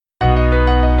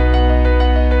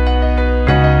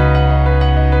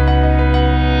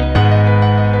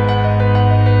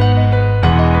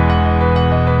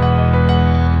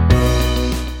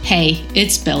Hey,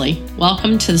 it's Billy.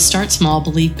 Welcome to the Start Small,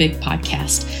 Believe Big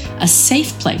podcast, a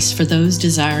safe place for those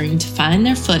desiring to find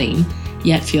their footing,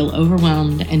 yet feel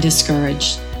overwhelmed and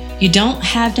discouraged. You don't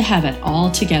have to have it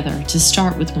all together to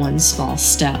start with one small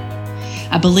step.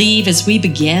 I believe as we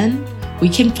begin, we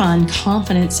can find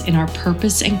confidence in our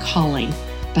purpose and calling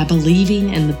by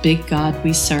believing in the big God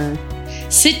we serve.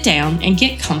 Sit down and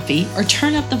get comfy or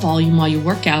turn up the volume while you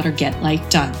work out or get life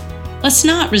done. Let's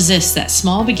not resist that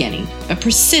small beginning, but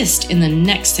persist in the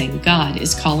next thing God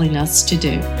is calling us to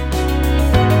do.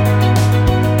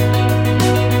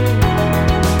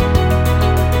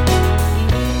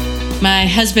 My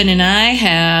husband and I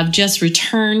have just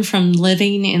returned from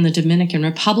living in the Dominican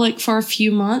Republic for a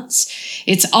few months.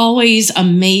 It's always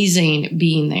amazing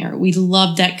being there. We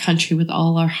love that country with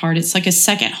all our heart. It's like a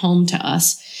second home to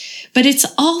us. But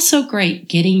it's also great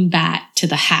getting back to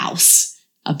the house.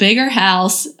 A bigger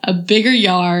house, a bigger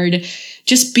yard,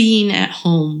 just being at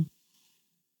home.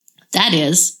 That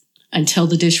is, until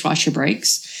the dishwasher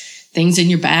breaks, things in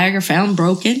your bag are found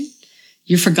broken,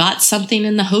 you forgot something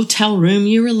in the hotel room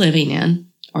you were living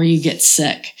in, or you get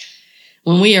sick.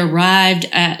 When we arrived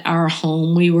at our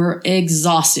home, we were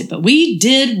exhausted, but we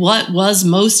did what was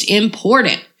most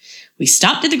important. We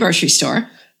stopped at the grocery store,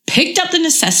 picked up the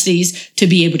necessities to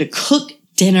be able to cook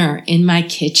dinner in my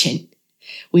kitchen.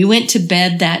 We went to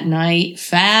bed that night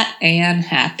fat and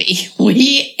happy.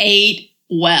 We ate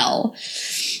well.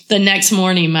 The next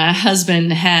morning, my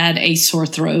husband had a sore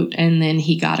throat and then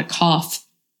he got a cough.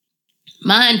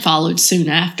 Mine followed soon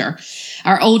after.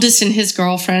 Our oldest and his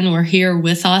girlfriend were here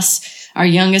with us. Our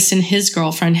youngest and his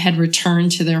girlfriend had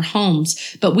returned to their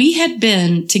homes, but we had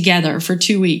been together for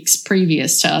 2 weeks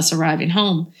previous to us arriving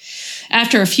home.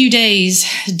 After a few days,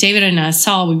 David and I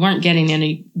saw we weren't getting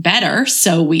any better,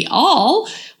 so we all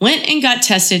went and got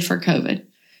tested for COVID.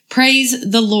 Praise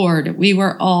the Lord, we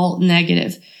were all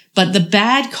negative, but the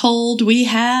bad cold we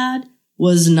had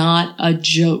was not a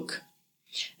joke.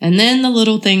 And then the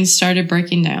little things started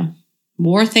breaking down.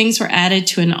 More things were added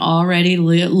to an already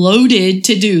loaded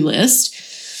to-do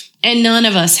list, and none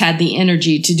of us had the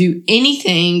energy to do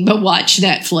anything but watch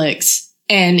Netflix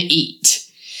and eat.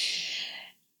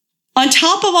 On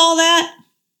top of all that,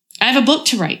 I have a book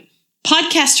to write,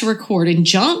 podcast to record, and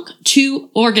junk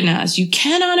to organize. You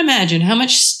cannot imagine how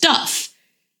much stuff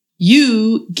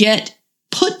you get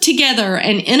put together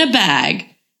and in a bag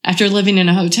after living in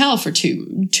a hotel for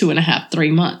 2.5,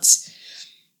 3 months.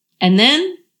 And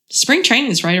then spring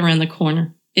training is right around the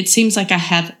corner. It seems like I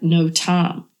have no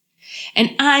time.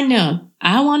 And I know,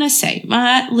 I want to say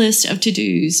my list of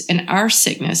to-dos and our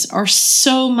sickness are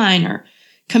so minor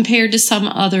compared to some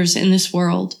others in this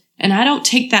world. And I don't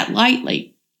take that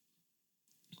lightly.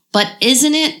 But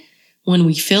isn't it when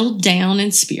we feel down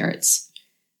in spirits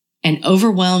and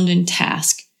overwhelmed in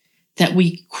task that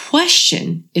we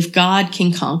question if God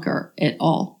can conquer it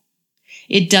all?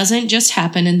 It doesn't just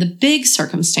happen in the big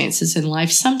circumstances in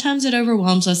life. Sometimes it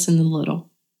overwhelms us in the little.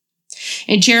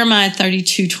 In Jeremiah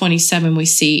 32:27, we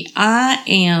see, I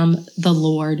am the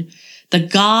Lord, the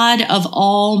God of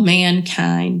all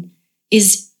mankind.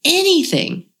 Is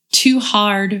anything too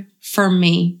hard for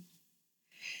me?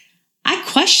 I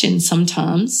question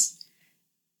sometimes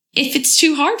if it's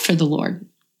too hard for the Lord.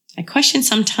 I question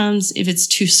sometimes if it's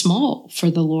too small for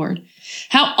the Lord.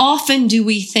 How often do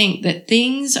we think that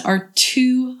things are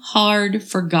too hard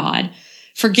for God,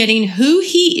 forgetting who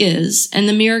He is and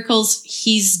the miracles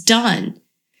He's done?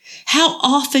 How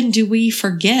often do we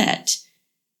forget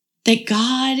that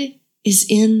God is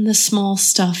in the small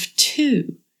stuff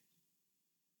too?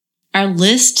 Our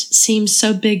list seems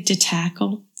so big to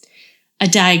tackle, a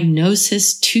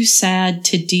diagnosis too sad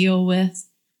to deal with,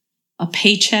 a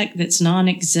paycheck that's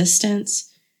non-existent.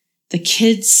 The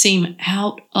kids seem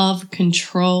out of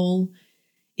control.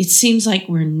 It seems like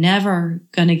we're never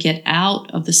going to get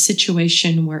out of the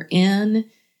situation we're in.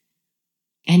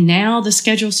 And now the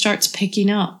schedule starts picking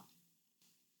up.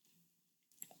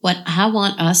 What I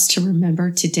want us to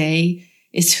remember today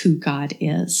is who God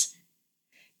is.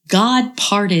 God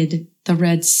parted the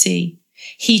Red Sea.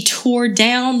 He tore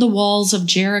down the walls of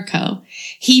Jericho.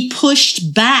 He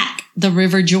pushed back the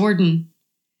River Jordan.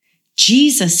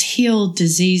 Jesus healed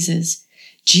diseases.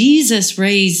 Jesus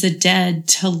raised the dead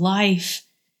to life.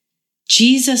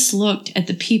 Jesus looked at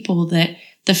the people that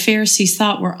the Pharisees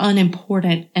thought were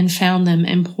unimportant and found them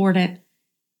important.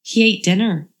 He ate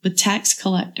dinner with tax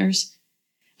collectors.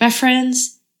 My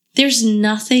friends, there's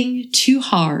nothing too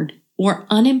hard or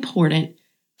unimportant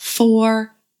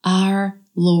for our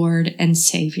Lord and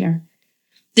Savior.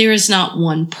 There is not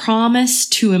one promise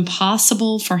too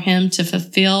impossible for Him to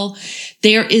fulfill.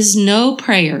 There is no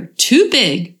prayer too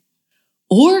big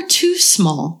or too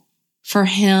small for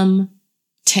him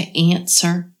to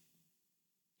answer.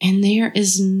 And there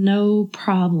is no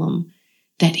problem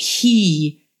that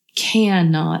he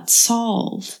cannot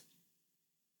solve.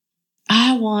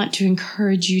 I want to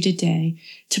encourage you today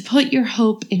to put your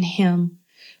hope in him.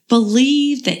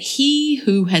 Believe that he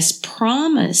who has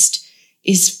promised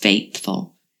is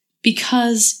faithful,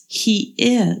 because he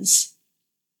is.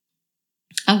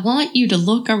 I want you to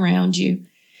look around you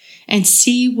and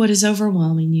see what is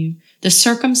overwhelming you, the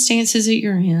circumstances that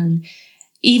you're in.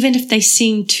 Even if they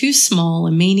seem too small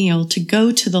and menial to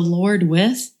go to the Lord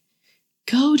with,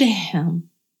 go to him.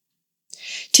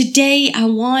 Today, I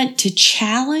want to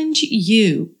challenge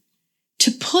you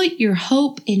to put your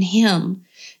hope in him,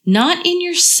 not in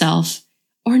yourself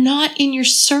or not in your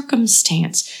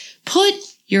circumstance. Put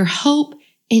your hope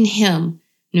in him,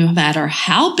 no matter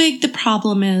how big the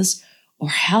problem is or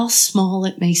how small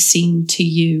it may seem to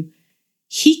you.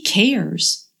 He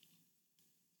cares.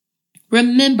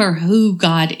 Remember who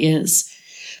God is.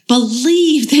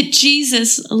 Believe that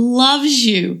Jesus loves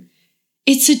you.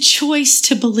 It's a choice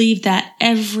to believe that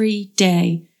every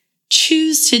day.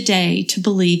 Choose today to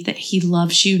believe that he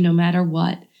loves you no matter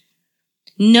what.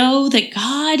 Know that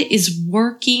God is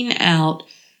working out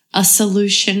a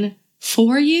solution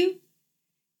for you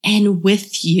and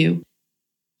with you.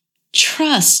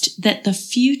 Trust that the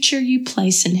future you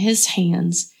place in his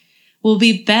hands will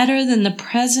be better than the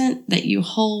present that you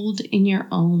hold in your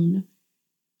own.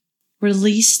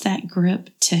 Release that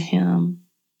grip to him.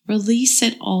 Release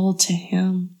it all to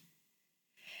him.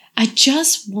 I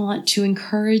just want to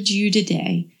encourage you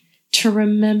today to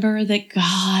remember that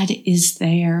God is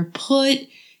there. Put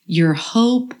your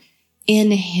hope in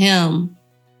him.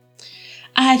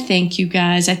 I thank you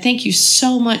guys. I thank you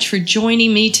so much for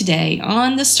joining me today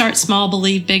on the Start Small,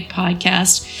 Believe Big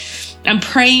podcast. I'm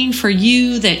praying for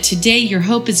you that today your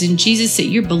hope is in Jesus, that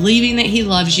you're believing that he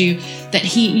loves you,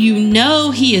 that you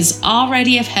know he is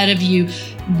already ahead of you,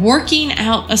 working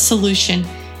out a solution.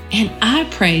 And I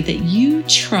pray that you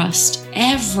trust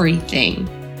everything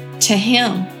to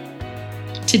him.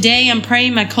 Today, I'm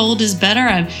praying my cold is better.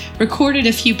 I've recorded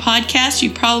a few podcasts.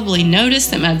 You probably noticed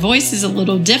that my voice is a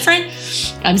little different.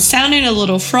 I'm sounding a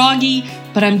little froggy,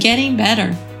 but I'm getting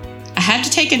better. I had to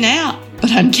take a nap,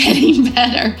 but I'm getting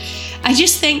better. I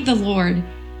just thank the Lord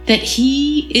that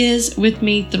he is with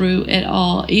me through it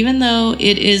all. Even though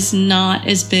it is not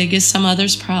as big as some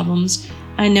others' problems,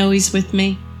 I know he's with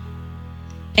me.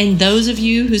 And those of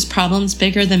you whose problem's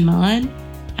bigger than mine,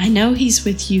 I know he's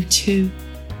with you too.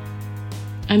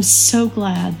 I'm so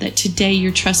glad that today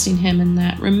you're trusting him in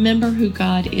that. Remember who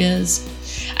God is.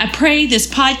 I pray this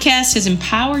podcast has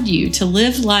empowered you to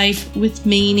live life with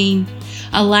meaning,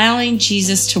 allowing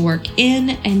Jesus to work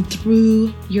in and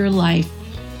through your life,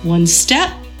 one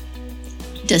step,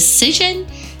 decision,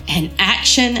 and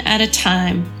action at a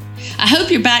time. I hope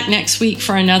you're back next week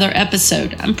for another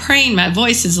episode. I'm praying my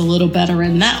voice is a little better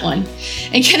in that one.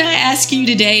 And can I ask you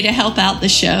today to help out the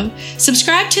show?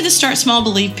 Subscribe to the Start Small,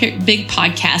 Believe Big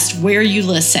podcast where you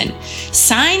listen.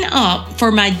 Sign up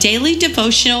for my daily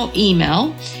devotional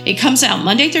email. It comes out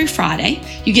Monday through Friday.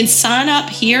 You can sign up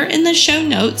here in the show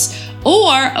notes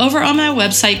or over on my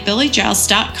website,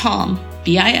 BillieJauss.com,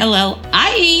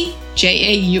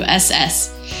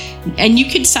 BillieJauss. And you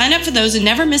can sign up for those and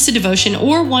never miss a devotion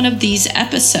or one of these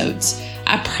episodes.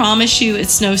 I promise you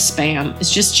it's no spam.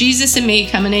 It's just Jesus and me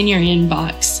coming in your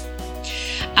inbox.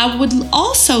 I would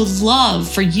also love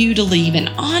for you to leave an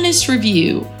honest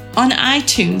review on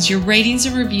iTunes. Your ratings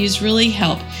and reviews really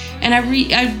help. And I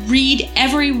read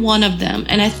every one of them,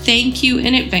 and I thank you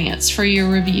in advance for your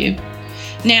review.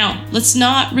 Now, let's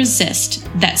not resist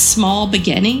that small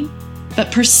beginning, but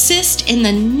persist in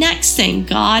the next thing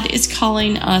God is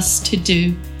calling us to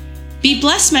do. Be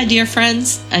blessed, my dear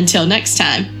friends. Until next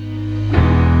time.